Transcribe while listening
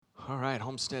All right,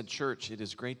 Homestead Church, it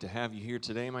is great to have you here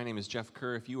today. My name is Jeff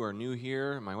Kerr. If you are new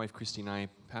here, my wife Christy and I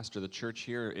pastor the church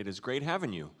here. It is great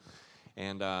having you.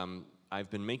 And I've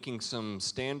been making some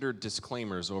standard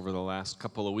disclaimers over the last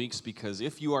couple of weeks because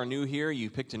if you are new here, you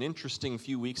picked an interesting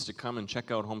few weeks to come and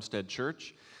check out Homestead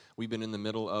Church. We've been in the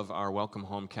middle of our Welcome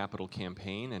Home Capital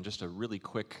campaign, and just a really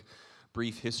quick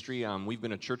brief history. We've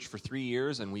been a church for 3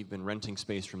 years, and we've been renting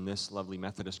space from this lovely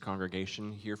Methodist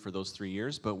congregation here for those 3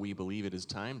 years, but we believe it is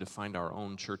time to find our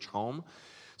own church home.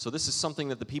 So this is something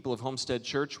that the people of Homestead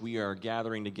Church, we are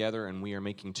gathering together, and we are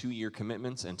making 2-year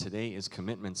commitments, and today is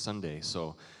Commitment Sunday.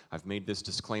 So I've made this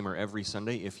disclaimer every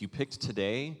Sunday. If you picked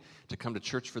today to come to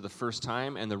church for the first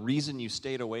time, and the reason you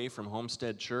stayed away from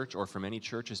Homestead Church or from any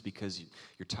church is because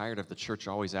you're tired of the church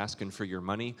always asking for your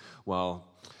money, well,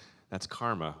 that's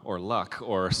karma or luck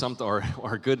or something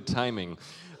or good timing.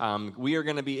 We are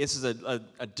going to be, this is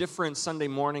a different Sunday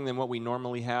morning than what we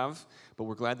normally have, but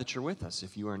we're glad that you're with us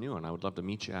if you are new, and I would love to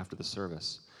meet you after the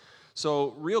service.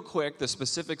 So real quick, the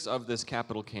specifics of this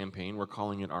capital campaign, we're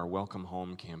calling it our Welcome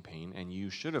Home campaign, and you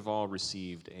should have all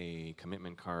received a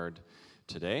commitment card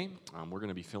today. We're going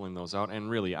to be filling those out, and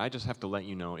really, I just have to let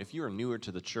you know, if you are newer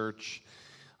to the church,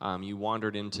 you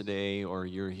wandered in today, or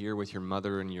you're here with your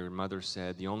mother, and your mother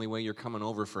said, the only way you're coming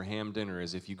over for ham dinner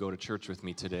is if you go to church with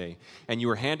me today, and you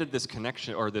were handed this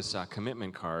connection or this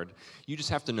commitment card, you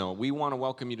just have to know, we want to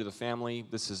welcome you to the family.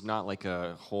 This is not like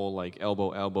a whole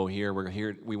elbow here. We're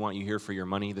here. We want you here for your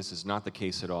money. This is not the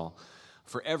case at all.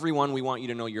 For everyone, we want you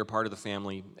to know you're a part of the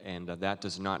family, and that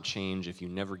does not change if you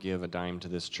never give a dime to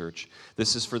this church.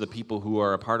 This is for the people who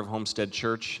are a part of Homestead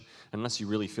Church, unless you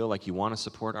really feel like you want to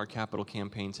support our capital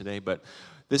campaign today. But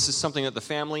this is something that the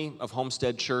family of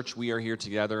Homestead Church, we are here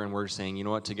together, and we're saying, you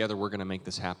know what, together we're going to make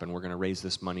this happen. We're going to raise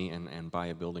this money and buy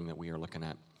a building that we are looking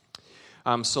at.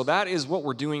 So that is what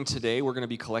we're doing today. We're going to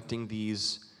be collecting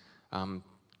these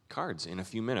cards in a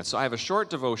few minutes. So I have a short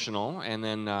devotional, and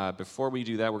then before we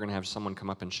do that, we're going to have someone come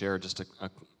up and share just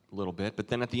a little bit. But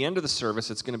then at the end of the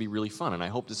service, it's going to be really fun, and I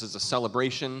hope this is a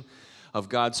celebration of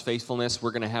God's faithfulness.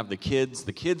 We're going to have the kids.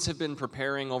 The kids have been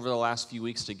preparing over the last few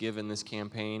weeks to give in this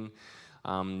campaign.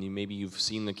 Maybe you've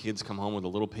seen the kids come home with a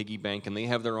little piggy bank, and they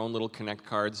have their own little Connect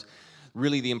cards.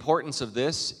 Really, the importance of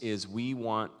this is we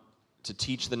want to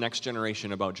teach the next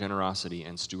generation about generosity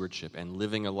and stewardship and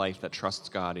living a life that trusts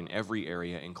God in every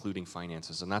area, including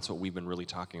finances. And that's what we've been really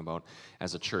talking about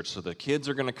as a church. So the kids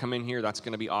are going to come in here. That's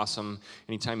going to be awesome.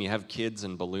 Anytime you have kids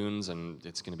and balloons, and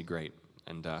it's going to be great.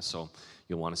 And so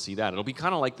you'll want to see that. It'll be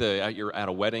kind of like you're at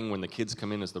a wedding when the kids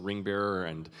come in as the ring bearer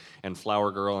and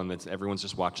flower girl, and everyone's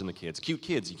just watching the kids. Cute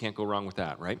kids, you can't go wrong with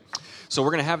that, right? So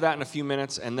we're going to have that in a few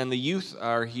minutes, and then the youth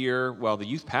are here. Well, the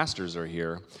youth pastors are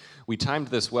here. We timed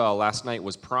this well. Last night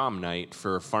was prom night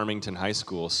for Farmington High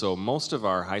School, so most of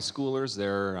our high schoolers,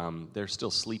 they're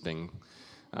still sleeping,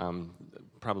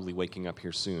 probably waking up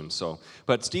here soon.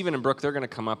 But Stephen and Brooke, they're going to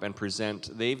come up and present.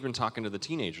 They've been talking to the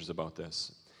teenagers about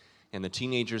this, and the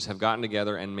teenagers have gotten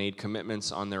together and made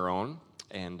commitments on their own,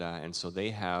 and so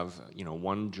they have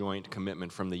one joint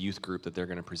commitment from the youth group that they're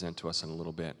going to present to us in a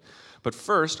little bit. But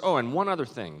first, and one other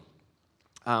thing.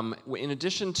 In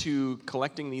addition to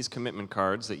collecting these commitment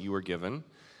cards that you were given,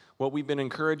 what we've been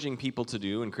encouraging people to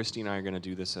do, and Christy and I are going to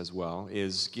do this as well,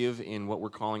 is give in what we're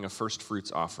calling a first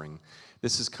fruits offering.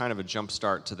 This is kind of a jump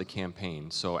start to the campaign.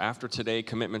 So after today,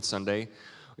 Commitment Sunday,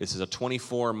 this is a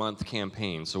 24-month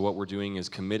campaign. So what we're doing is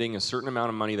committing a certain amount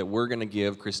of money that we're going to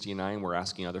give, Christy and I, and we're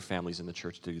asking other families in the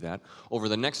church to do that, over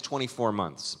the next 24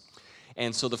 months.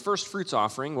 And so the first fruits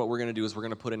offering, what we're going to do is we're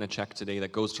going to put in a check today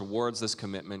that goes towards this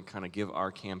commitment, kind of give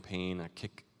our campaign a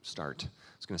kick start.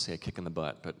 I was going to say a kick in the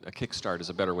butt, but a kick start is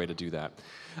a better way to do that.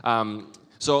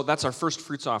 So that's our first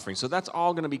fruits offering. So that's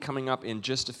all going to be coming up in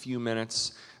just a few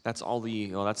minutes. That's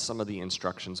that's some of the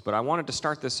instructions. But I wanted to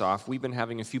start this off. We've been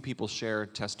having a few people share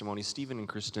testimonies. Stephen and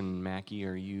Kristen Mackey,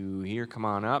 are you here? Come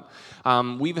on up.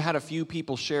 We've had a few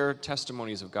people share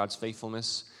testimonies of God's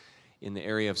faithfulness in the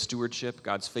area of stewardship,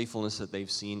 God's faithfulness that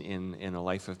they've seen in a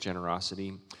life of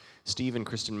generosity. Steve and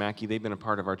Kristen Mackey, they've been a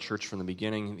part of our church from the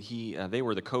beginning. They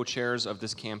were the co-chairs of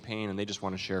this campaign, and they just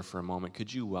want to share for a moment.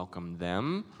 Could you welcome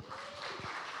them?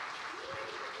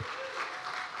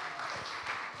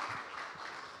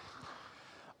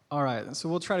 All right, so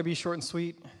we'll try to be short and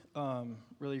sweet,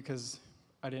 really, because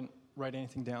I didn't write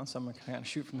anything down, so I'm going to kind of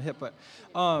shoot from the hip. But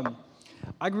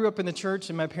I grew up in the church,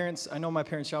 and I know my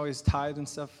parents always tithed and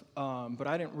stuff, but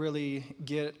I didn't really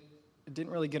get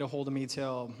a hold of me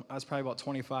till I was probably about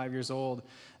 25 years old,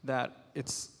 that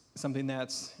it's something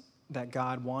that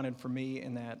God wanted for me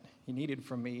and that He needed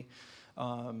from me.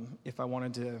 if I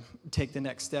wanted to take the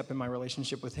next step in my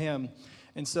relationship with him.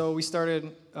 And so we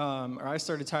started, or I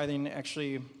started tithing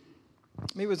actually,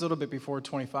 maybe it was a little bit before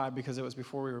 25 because it was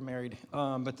before we were married.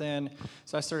 But then,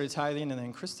 so I started tithing, and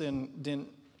then Kristen didn't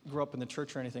grow up in the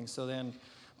church or anything,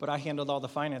 but I handled all the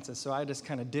finances, so I just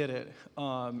kind of did it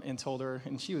and told her,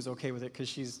 and she was okay with it because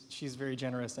she's very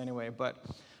generous anyway. But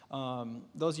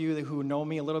those of you who know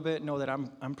me a little bit know that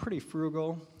I'm pretty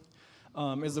frugal,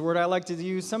 is the word I like to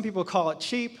use. Some people call it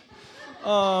cheap,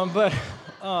 but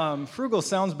frugal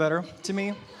sounds better to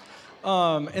me.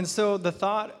 And so the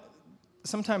thought,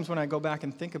 sometimes when I go back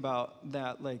and think about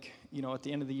that, like, at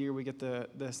the end of the year we get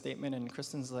the statement, and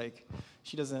Kristen's like,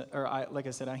 she doesn't, or like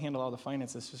I said, I handle all the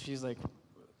finances, so she's like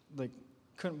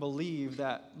couldn't believe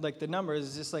that, like, the numbers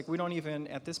is just like, we don't even,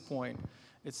 at this point,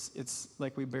 it's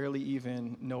like we barely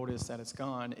even notice that it's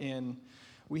gone. And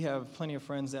we have plenty of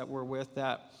friends that we're with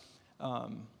that,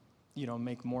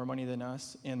 make more money than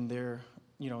us, and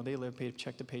they live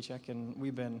paycheck to paycheck, and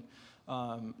we've been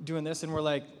doing this, and we're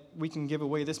like, we can give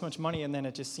away this much money, and then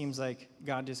it just seems like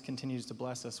God just continues to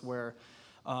bless us, where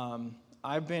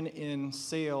I've been in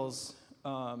sales,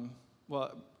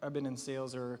 I've been in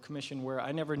sales or commission where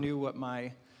I never knew what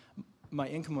my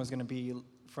income was going to be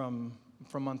from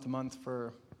month to month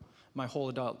for my whole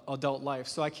adult life.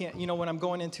 So I can't, when I'm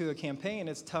going into a campaign,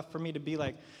 it's tough for me to be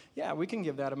like, yeah, we can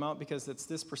give that amount because it's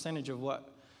this percentage of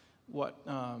what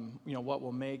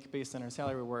we'll make based on our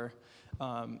salary.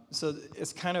 So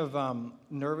it's kind of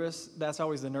nervous. That's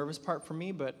always the nervous part for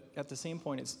me. But at the same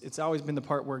point, it's always been the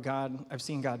part where I've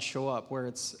seen God show up. Where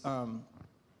it's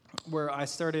where I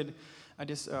started.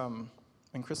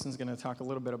 And Kristen's going to talk a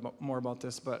little bit more about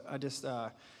this. But I just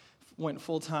went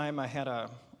full time. I had a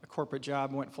corporate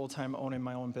job. Went full time owning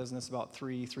my own business about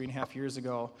 3.5 years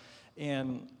ago,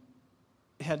 and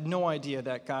had no idea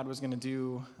that God was going to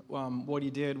do what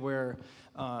He did. Where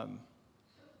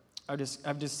I've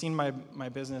just seen my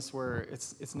business where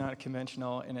it's not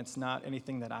conventional, and it's not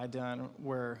anything that I've done.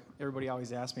 Where everybody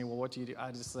always asks me, well, what do you do?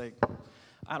 I just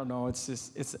I don't know.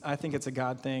 I think it's a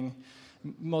God thing.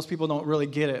 Most people don't really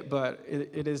get it, but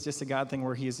it is just a God thing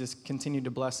where He's just continued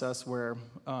to bless us. Where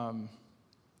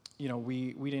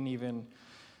we didn't even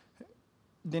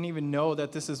know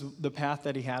that this is the path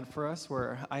that He had for us.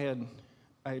 Where I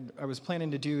was planning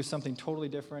to do something totally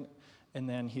different, and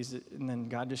then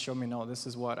God just showed me, no, this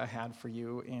is what I had for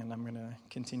you, and I'm going to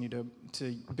continue to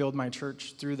build my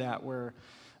church through that. Where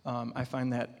I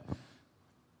find that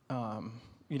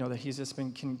that He's just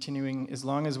been continuing, as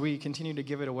long as we continue to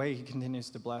give it away, He continues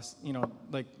to bless,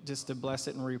 just to bless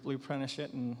it and replenish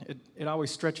it, and it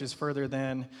always stretches further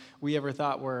than we ever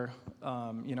thought. Where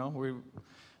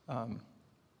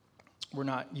we're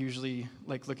not usually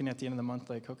looking at the end of the month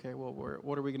okay, well,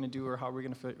 what are we going to do, or how are we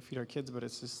going to feed our kids? But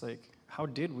it's just how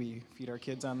did we feed our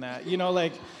kids on that,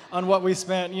 on what we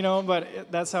spent,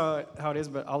 but that's how it is.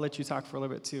 But I'll let you talk for a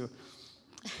little bit too.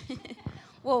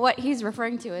 Well, what he's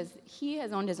referring to is he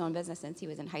has owned his own business since he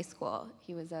was in high school.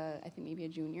 He was, I think, maybe a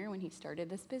junior when he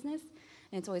started this business,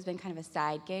 and it's always been kind of a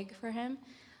side gig for him.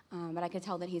 But I could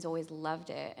tell that he's always loved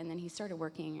it. And then he started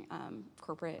working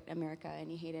corporate America,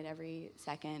 and he hated every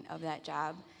second of that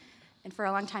job. And for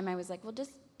a long time, I was like, well,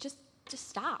 just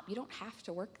stop. You don't have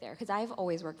to work there, because I've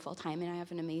always worked full time, and I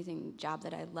have an amazing job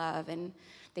that I love, and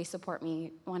they support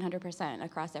me 100%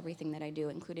 across everything that I do,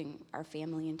 including our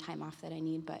family and time off that I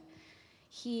need. But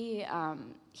he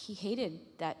hated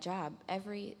that job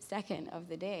every second of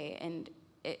the day, and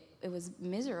it was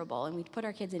miserable. And we'd put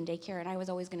our kids in daycare, and I was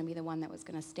always going to be the one that was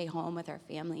going to stay home with our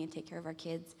family and take care of our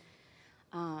kids.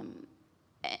 And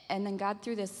then God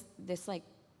threw this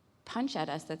punch at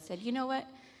us that said, you know what,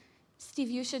 Steve,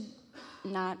 you should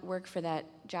not work for that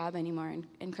job anymore,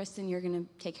 and Kristen, you're going to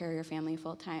take care of your family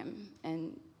full time,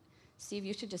 and Steve,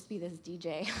 you should just be this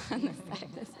DJ on the side,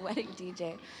 this wedding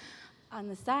DJ on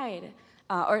the side.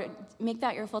 Or make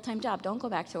that your full-time job. Don't go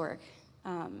back to work.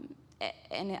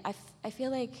 And I feel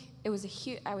like it was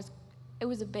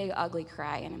a big, ugly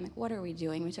cry. And I'm like, what are we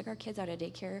doing? We took our kids out of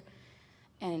daycare,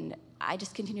 and I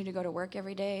just continued to go to work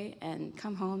every day and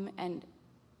come home. And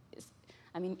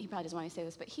he probably doesn't want me to say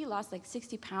this, but he lost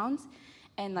 60 pounds,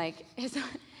 and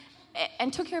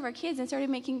and took care of our kids and started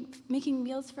making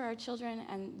meals for our children,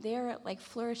 and they're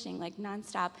flourishing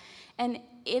nonstop. And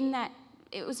in that,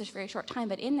 it was a very short time,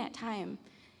 but in that time,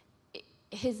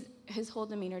 his whole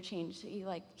demeanor changed.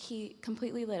 He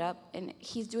completely lit up, and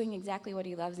he's doing exactly what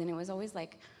he loves. And it was always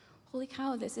holy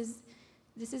cow, this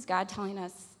is God telling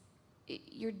us,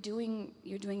 you're doing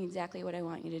exactly what I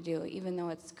want you to do, even though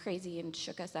it's crazy and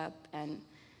shook us up, and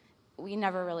we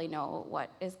never really know what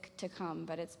is to come.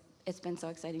 But it's been so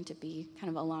exciting to be kind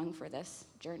of along for this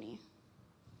journey.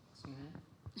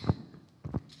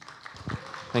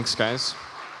 Thanks, guys.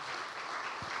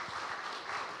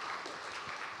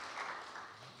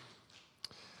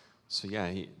 So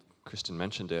yeah, Kristen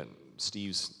mentioned it.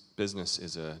 Steve's business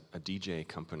is a DJ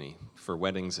company for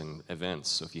weddings and events.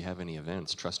 So if you have any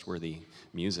events, trustworthy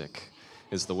music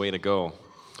is the way to go.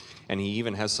 And he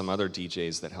even has some other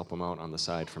DJs that help him out on the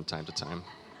side from time to time.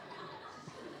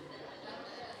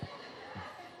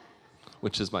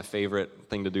 Which is my favorite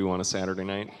thing to do on a Saturday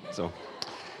night. So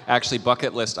actually,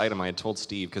 bucket list item, I had told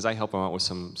Steve, because I help him out with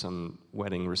some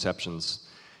wedding receptions.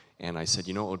 And I said,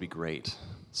 you know what would be great?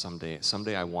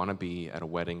 Someday I want to be at a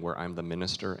wedding where I'm the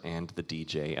minister and the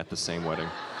DJ at the same wedding.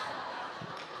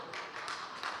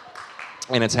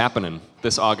 And it's happening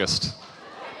this August.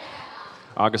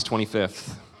 August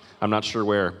 25th. I'm not sure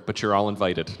where, but you're all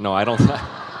invited. No, I don't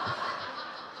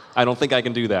think I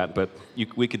can do that, but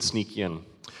we could sneak you in.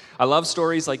 I love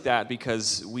stories like that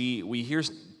because we hear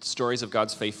stories of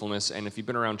God's faithfulness, and if you've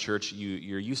been around church,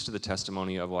 you're used to the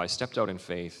testimony of, well, I stepped out in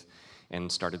faith and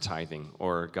started tithing,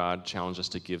 or God challenged us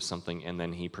to give something and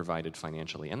then he provided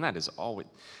financially. And that is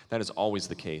always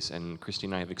the case, and Christy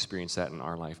and I have experienced that in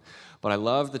our life. But I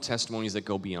love the testimonies that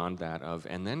go beyond that of,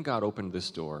 and then God opened this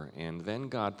door, and then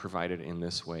God provided in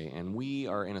this way, and we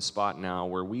are in a spot now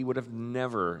where we would have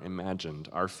never imagined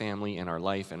our family and our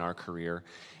life and our career.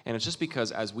 And it's just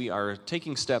because as we are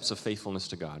taking steps of faithfulness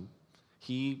to God,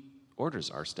 he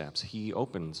orders our steps. He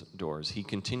opens doors. He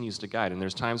continues to guide. And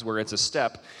there's times where it's a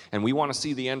step and we want to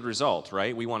see the end result,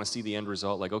 right? We want to see the end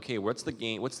result like, okay, what's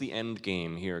the end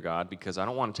game here, God? Because I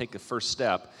don't want to take the first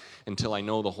step until I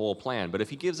know the whole plan. But if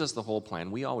he gives us the whole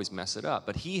plan, we always mess it up.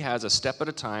 But he has a step at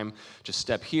a time. Just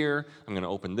step here. I'm going to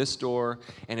open this door.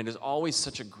 And it is always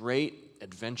such a great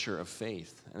adventure of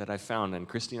faith that I found. And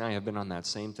Christy and I have been on that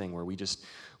same thing where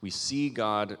we see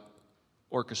God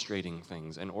orchestrating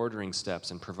things and ordering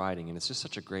steps and providing. And it's just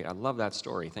such I love that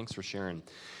story. Thanks for sharing,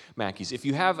 Mackies. If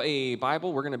you have a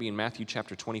Bible, we're going to be in Matthew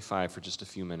chapter 25 for just a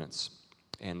few minutes.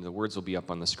 And the words will be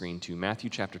up on the screen too. Matthew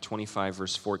chapter 25,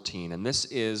 verse 14. And this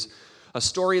is a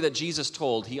story that Jesus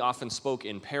told. He often spoke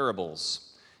in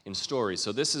parables, in stories.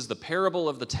 So this is the parable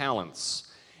of the talents.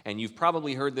 And you've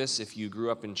probably heard this if you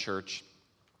grew up in church.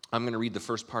 I'm going to read the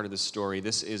first part of this story.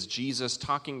 This is Jesus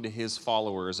talking to his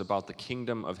followers about the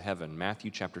kingdom of heaven.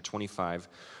 Matthew chapter 25,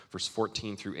 verse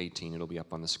 14 through 18. It'll be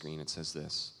up on the screen. It says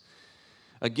this.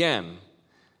 Again,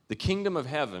 the kingdom of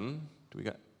heaven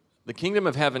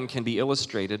can be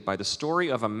illustrated by the story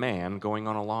of a man going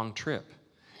on a long trip.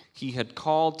 He had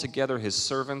called together his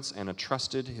servants and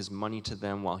entrusted his money to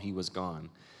them while he was gone.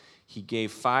 He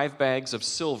gave 5 bags of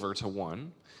silver to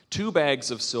one, 2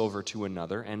 bags of silver to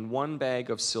another, and 1 bag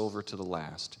of silver to the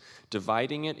last,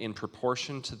 dividing it in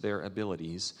proportion to their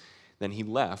abilities. Then he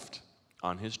left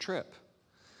on his trip.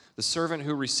 The servant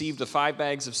who received the 5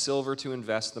 bags of silver to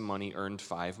invest the money earned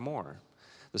 5 more.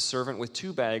 The servant with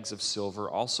 2 bags of silver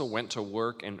also went to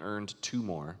work and earned 2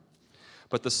 more.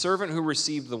 But the servant who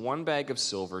received the 1 bag of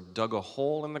silver dug a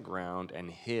hole in the ground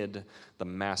and hid the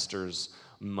master's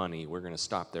money. We're going to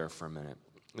stop there for a minute.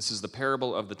 This is the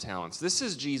parable of the talents. This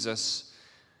is Jesus.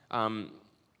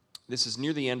 This is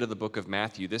near the end of the book of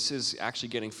Matthew. This is actually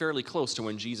getting fairly close to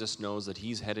when Jesus knows that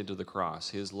he's headed to the cross.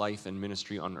 His life and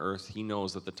ministry on earth, he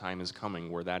knows that the time is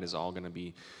coming where that is all going to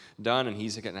be done, and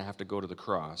he's going to have to go to the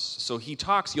cross. So he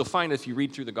talks, you'll find if you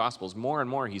read through the Gospels, more and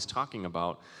more he's talking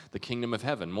about the kingdom of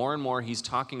heaven. More and more he's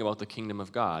talking about the kingdom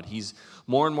of God. He's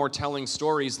more and more telling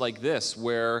stories like this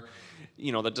where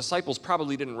the disciples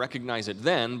probably didn't recognize it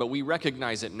then, but we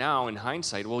recognize it now in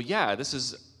hindsight. Well, yeah, this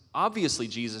is obviously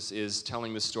Jesus is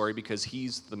telling this story because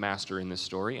he's the master in this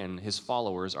story and his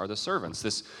followers are the servants.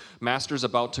 This master's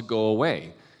about to go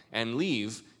away and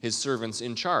leave his servants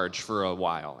in charge for a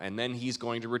while, and then he's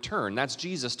going to return. That's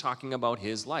Jesus talking about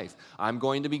his life. I'm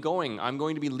going to be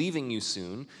leaving you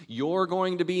soon. You're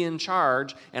going to be in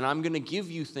charge, and I'm going to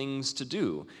give you things to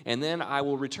do, and then I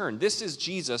will return. This is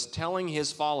Jesus telling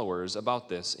his followers about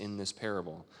this in this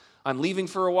parable. I'm leaving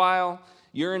for a while,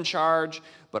 you're in charge,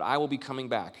 but I will be coming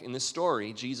back. In this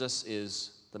story, Jesus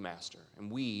is the master, and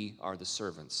we are the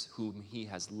servants whom he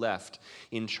has left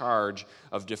in charge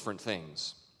of different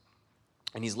things.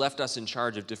 And he's left us in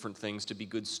charge of different things to be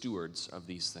good stewards of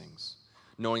these things,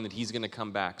 knowing that he's going to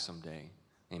come back someday.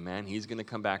 Amen? He's going to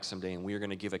come back someday, and we are going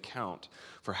to give account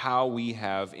for how we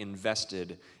have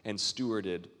invested and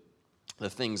stewarded the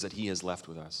things that he has left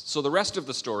with us. So the rest of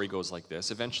the story goes like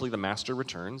this. Eventually, the master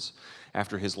returns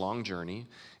after his long journey,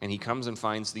 and he comes and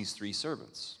finds these 3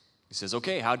 servants. He says,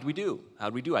 okay, how'd we do?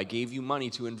 I gave you money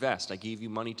to invest. I gave you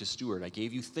money to steward. I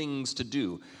gave you things to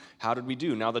do. How did we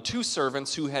do? Now, the 2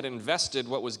 servants who had invested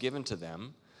what was given to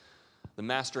them, the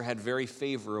master had very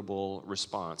favorable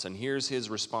response. And here's his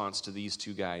response to these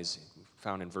two guys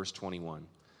found in verse 21.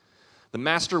 The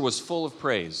master was full of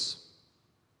praise.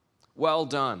 Well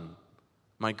done,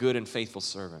 my good and faithful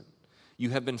servant. You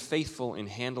have been faithful in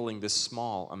handling this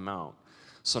small amount.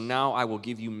 So now I will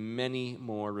give you many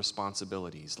more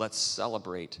responsibilities. Let's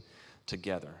celebrate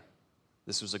together.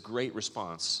 This was a great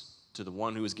response to the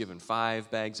one who was given 5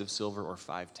 bags of silver or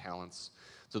 5 talents,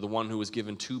 to the one who was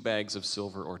given 2 bags of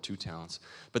silver or 2 talents.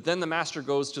 But then the master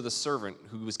goes to the servant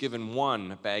who was given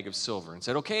 1 bag of silver and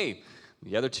said, okay,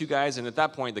 the other 2 guys, and at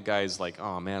that point the guy's like,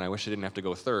 oh man, I wish I didn't have to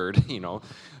go third.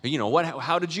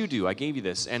 How did you do? I gave you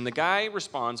this. And the guy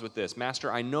responds with this,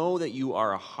 Master, I know that you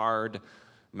are a hard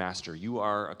master. You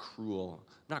are a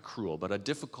not cruel, but a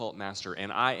difficult master.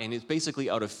 And it's basically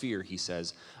out of fear, he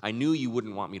says, I knew you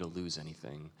wouldn't want me to lose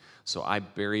anything. So I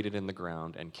buried it in the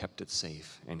ground and kept it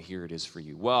safe. And here it is for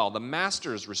you. Well, the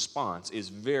master's response is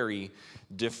very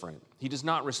different. He does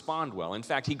not respond well. In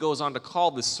fact, he goes on to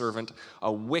call this servant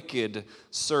a wicked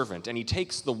servant. And he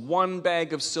takes the 1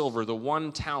 bag of silver, the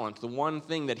 1 talent, the 1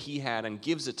 thing that he had, and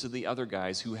gives it to the other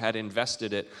guys who had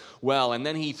invested it well. And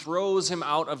then he throws him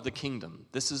out of the kingdom.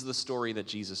 This is the story that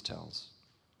Jesus tells.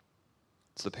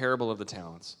 It's the parable of the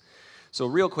talents. So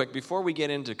real quick, before we get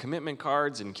into commitment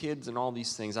cards and kids and all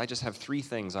these things, I just have 3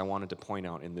 things I wanted to point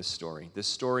out in this story. This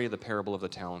story of the parable of the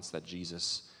talents that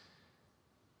Jesus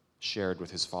shared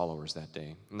with his followers that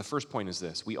day. And the first point is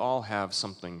this: we all have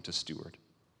something to steward.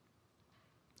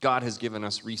 God has given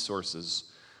us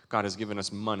resources. God has given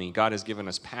us money. God has given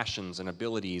us passions and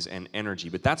abilities and energy.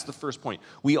 But that's the first point.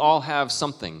 We all have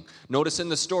something. Notice in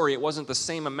the story, it wasn't the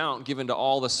same amount given to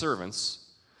all the servants.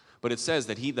 But it says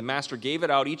that the master gave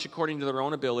it out, each according to their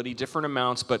own ability, different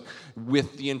amounts, but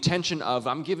with the intention of,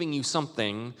 I'm giving you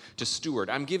something to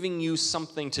steward. I'm giving you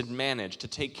something to manage, to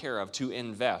take care of, to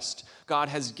invest. God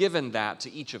has given that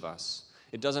to each of us.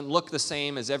 It doesn't look the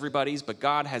same as everybody's, but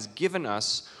God has given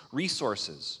us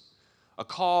resources, a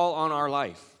call on our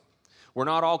life. We're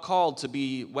not all called to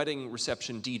be wedding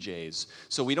reception DJs,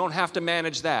 so we don't have to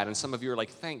manage that. And some of you are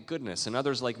like, thank goodness. And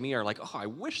others like me are like, oh, I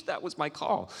wish that was my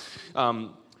call.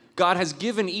 God has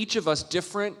given each of us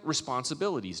different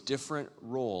responsibilities, different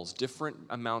roles, different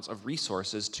amounts of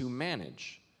resources to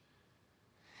manage.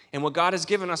 And what God has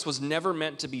given us was never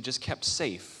meant to be just kept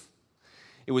safe.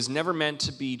 It was never meant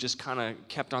to be just kind of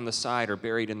kept on the side or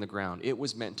buried in the ground. It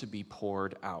was meant to be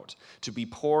poured out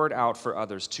for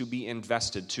others, to be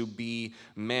invested, to be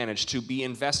managed, to be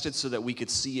invested so that we could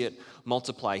see it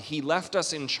multiply. He left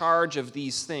us in charge of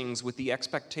these things with the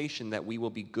expectation that we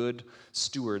will be good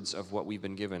stewards of what we've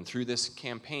been given. Through this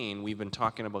campaign, we've been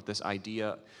talking about this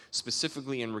idea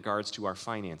specifically in regards to our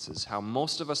finances. How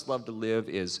most of us love to live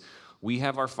is we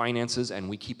have our finances and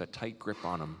we keep a tight grip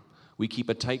on them. We keep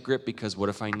a tight grip because what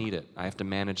if I need it? I have to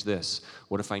manage this.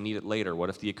 What if I need it later?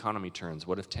 What if the economy turns?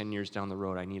 What if 10 years down the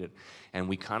road I need it? And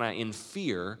we kind of, in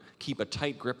fear, keep a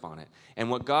tight grip on it.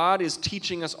 And what God is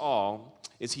teaching us all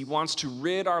is he wants to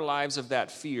rid our lives of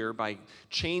that fear by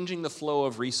changing the flow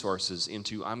of resources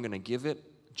into, I'm going to give it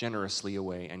generously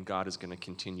away, and God is going to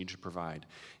continue to provide.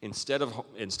 Instead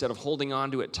of holding on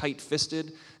to it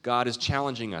tight-fisted, God is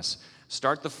challenging us.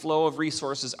 Start the flow of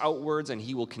resources outwards, and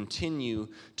he will continue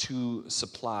to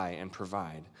supply and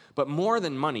provide. But more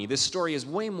than money, this story is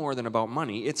way more than about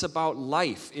money. It's about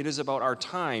life. It is about our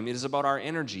time. It is about our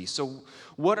energy. So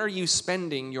what are you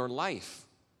spending your life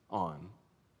on?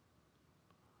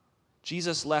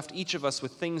 Jesus left each of us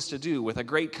with things to do, with a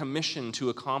great commission to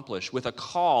accomplish, with a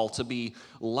call to be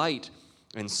light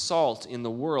and salt in the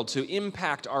world, to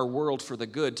impact our world for the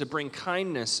good, to bring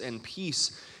kindness and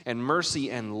peace and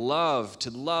mercy and love, to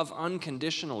love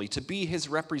unconditionally, to be his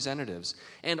representatives,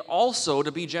 and also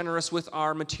to be generous with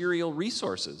our material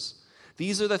resources.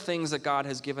 These are the things that God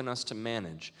has given us to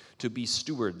manage, to be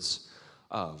stewards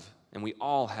of. And we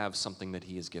all have something that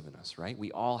he has given us, right?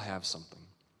 We all have something.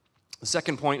 The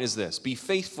second point is this: be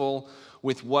faithful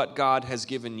with what God has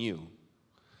given you.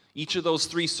 Each of those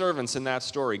 3 servants in that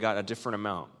story got a different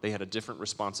amount. They had a different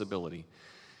responsibility.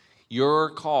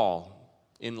 Your call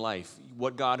in life,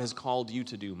 what God has called you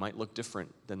to do, might look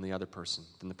different than the other person,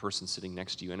 than the person sitting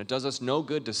next to you. And it does us no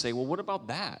good to say, well, what about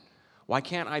that? Why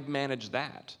can't I manage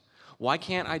that? Why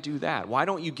can't I do that? Why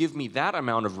don't you give me that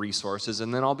amount of resources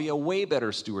and then I'll be a way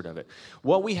better steward of it?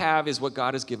 What we have is what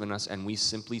God has given us, and we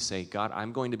simply say, God,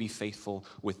 I'm going to be faithful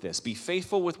with this. Be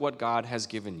faithful with what God has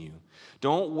given you.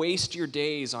 Don't waste your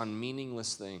days on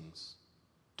meaningless things.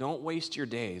 Don't waste your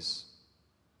days.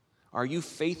 Are you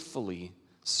faithfully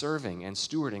serving and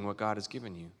stewarding what God has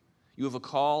given you? You have a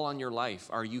call on your life.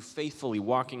 Are you faithfully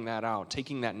walking that out,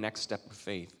 taking that next step of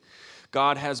faith?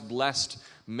 God has blessed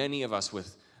many of us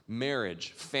with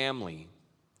marriage, family.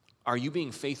 Are you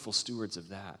being faithful stewards of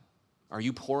that? Are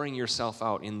you pouring yourself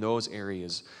out in those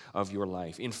areas of your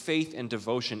life? In faith and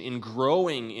devotion, in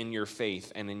growing in your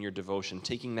faith and in your devotion,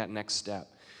 taking that next step,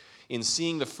 in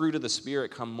seeing the fruit of the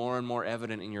Spirit come more and more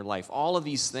evident in your life. All of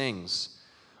these things.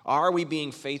 Are we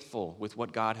being faithful with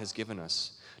what God has given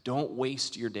us? Don't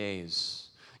waste your days.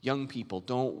 Young people,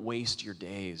 don't waste your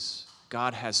days.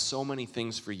 God has so many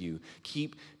things for you.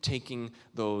 Keep taking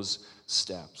those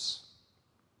steps.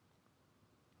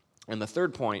 And the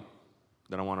third point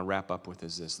that I want to wrap up with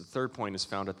is this. The third point is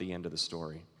found at the end of the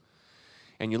story.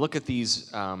 And you look at these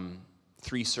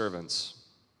 3 servants,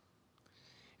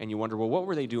 and you wonder, well, what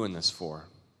were they doing this for?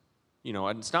 You know,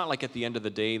 it's not like at the end of the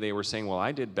day they were saying, well,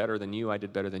 I did better than you, I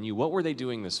did better than you. What were they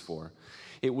doing this for?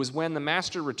 It was when the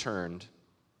master returned,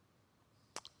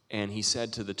 and he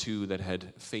said to the 2 that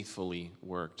had faithfully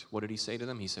worked, what did he say to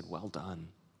them? He said, well done.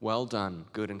 Well done,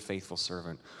 good and faithful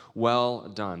servant. Well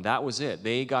done. That was it.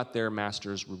 They got their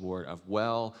master's reward of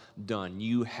well done.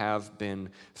 You have been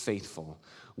faithful.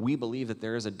 We believe that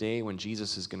there is a day when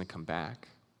Jesus is going to come back,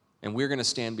 and we're going to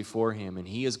stand before him, and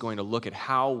he is going to look at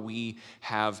how we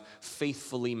have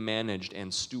faithfully managed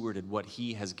and stewarded what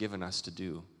he has given us to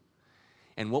do.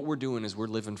 And what we're doing is we're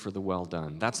living for the well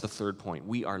done. That's the third point.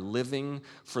 We are living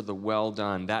for the well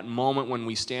done. That moment when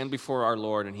we stand before our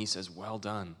Lord and he says, well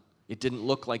done. It didn't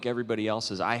look like everybody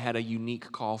else's. I had a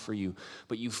unique call for you,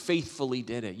 but you faithfully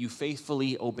did it. You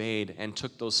faithfully obeyed and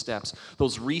took those steps.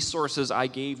 Those resources I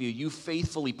gave you, you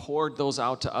faithfully poured those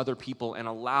out to other people and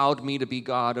allowed me to be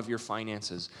God of your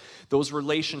finances. Those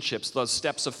relationships, those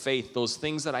steps of faith, those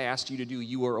things that I asked you to do,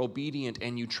 you were obedient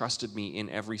and you trusted me in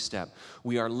every step.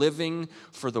 We are living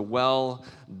for the well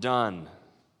done.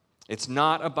 It's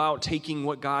not about taking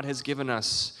what God has given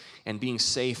us and being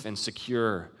safe and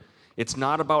secure. It's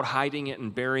not about hiding it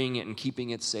and burying it and keeping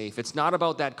it safe. It's not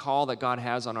about that call that God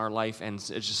has on our life and it's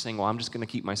just saying, well, I'm just going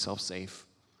to keep myself safe.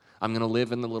 I'm going to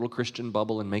live in the little Christian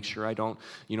bubble and make sure I don't,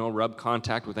 rub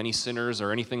contact with any sinners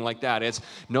or anything like that.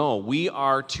 No, we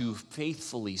are to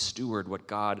faithfully steward what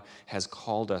God has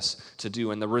called us to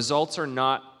do. And the results are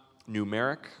not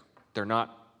numeric. They're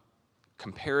not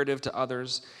comparative to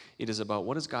others. It is about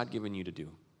what has God given you to do?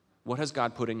 What has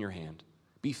God put in your hand?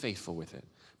 Be faithful with it.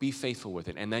 Be faithful with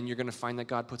it. And then you're going to find that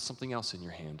God puts something else in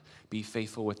your hand. Be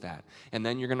faithful with that. And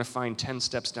then you're going to find 10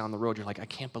 steps down the road. You're like, I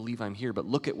can't believe I'm here, but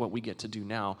look at what we get to do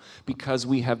now because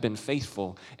we have been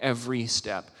faithful every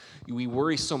step. We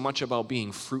worry so much about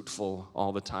being fruitful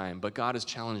all the time, but God is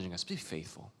challenging us. Be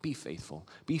faithful. Be faithful.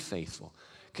 Be faithful.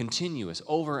 Continuous,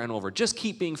 over and over. Just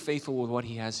keep being faithful with what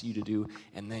he has you to do,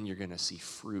 and then you're going to see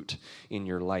fruit in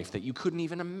your life that you couldn't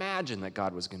even imagine that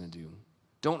God was going to do.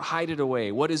 Don't hide it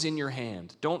away. What is in your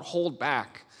hand? Don't hold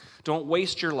back. Don't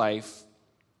waste your life.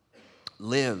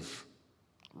 Live,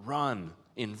 run,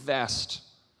 invest,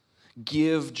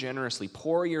 give generously,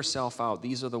 pour yourself out.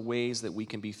 These are the ways that we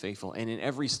can be faithful. And in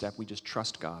every step, we just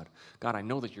trust God. God, I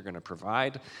know that you're going to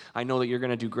provide. I know that you're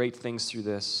going to do great things through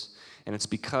this. And it's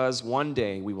because one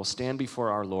day we will stand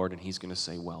before our Lord and he's going to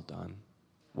say, well done,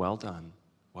 well done,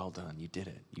 well done. You did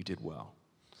it. You did well.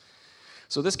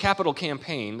 So this capital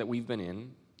campaign that we've been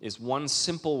in is one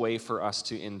simple way for us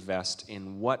to invest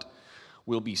in what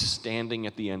will be standing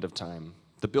at the end of time.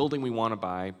 The building we want to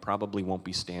buy probably won't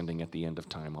be standing at the end of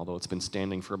time, although it's been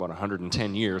standing for about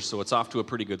 110 years, so it's off to a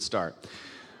pretty good start.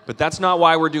 But that's not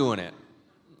why we're doing it.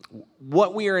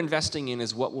 What we are investing in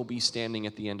is what will be standing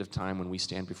at the end of time when we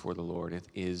stand before the Lord. It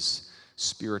is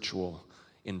spiritual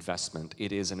investment.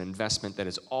 It is an investment that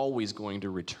is always going to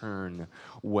return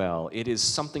well. It is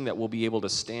something that we'll be able to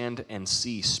stand and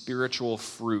see spiritual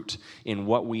fruit in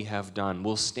what we have done.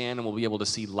 We'll stand and we'll be able to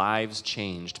see lives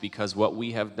changed because what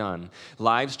we have done.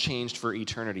 Lives changed for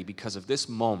eternity because of this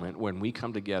moment when we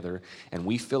come together and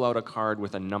we fill out a card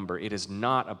with a number. It is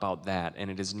not about that, and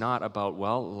it is not about,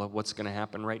 well, what's going to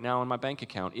happen right now in my bank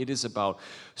account. It is about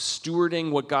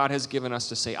stewarding what God has given us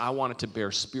to say, I want it to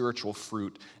bear spiritual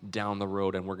fruit down the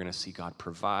road. And we're going to see God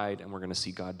provide, and we're going to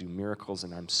see God do miracles,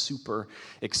 and I'm super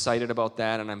excited about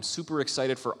that, and I'm super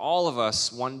excited for all of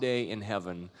us one day in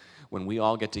heaven when we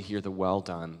all get to hear the well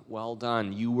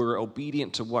done, you were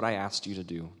obedient to what I asked you to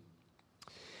do.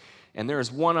 And there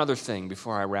is one other thing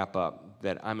before I wrap up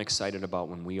that I'm excited about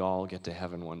when we all get to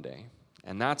heaven one day,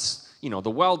 and that's, the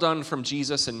well done from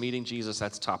Jesus and meeting Jesus,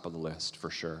 that's top of the list for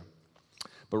sure.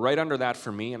 But right under that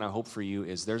for me, and I hope for you,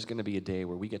 is there's going to be a day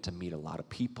where we get to meet a lot of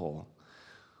people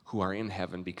who are in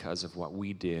heaven because of what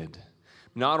we did.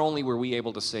 Not only were we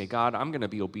able to say, God, I'm going to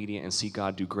be obedient and see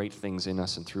God do great things in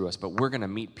us and through us, but we're going to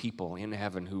meet people in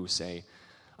heaven who say,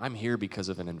 I'm here because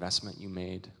of an investment you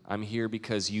made. I'm here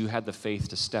because you had the faith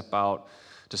to step out,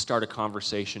 to start a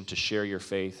conversation, to share your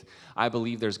faith. I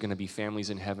believe there's going to be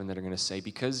families in heaven that are going to say,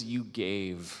 because you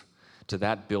gave to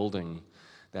that building,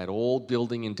 that old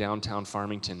building in downtown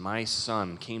Farmington, my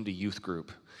son came to youth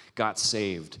group, got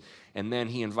saved, and then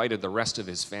he invited the rest of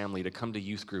his family to come to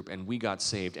youth group, and we got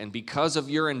saved. And because of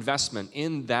your investment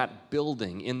in that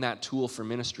building, in that tool for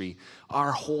ministry,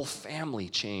 our whole family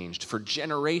changed for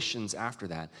generations after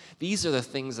that. These are the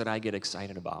things that I get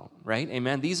excited about, right?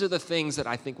 Amen? These are the things that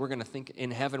I think we're going to think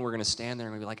in heaven, we're going to stand there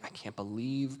and be like, I can't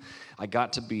believe I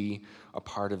got to be a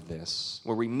part of this,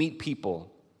 where we meet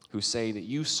people who say that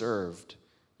you served,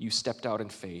 you stepped out in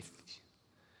faith,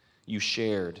 you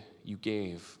shared, you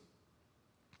gave,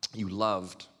 you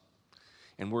loved,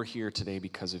 and we're here today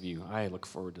because of you. I look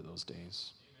forward to those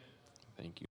days.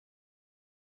 Thank you.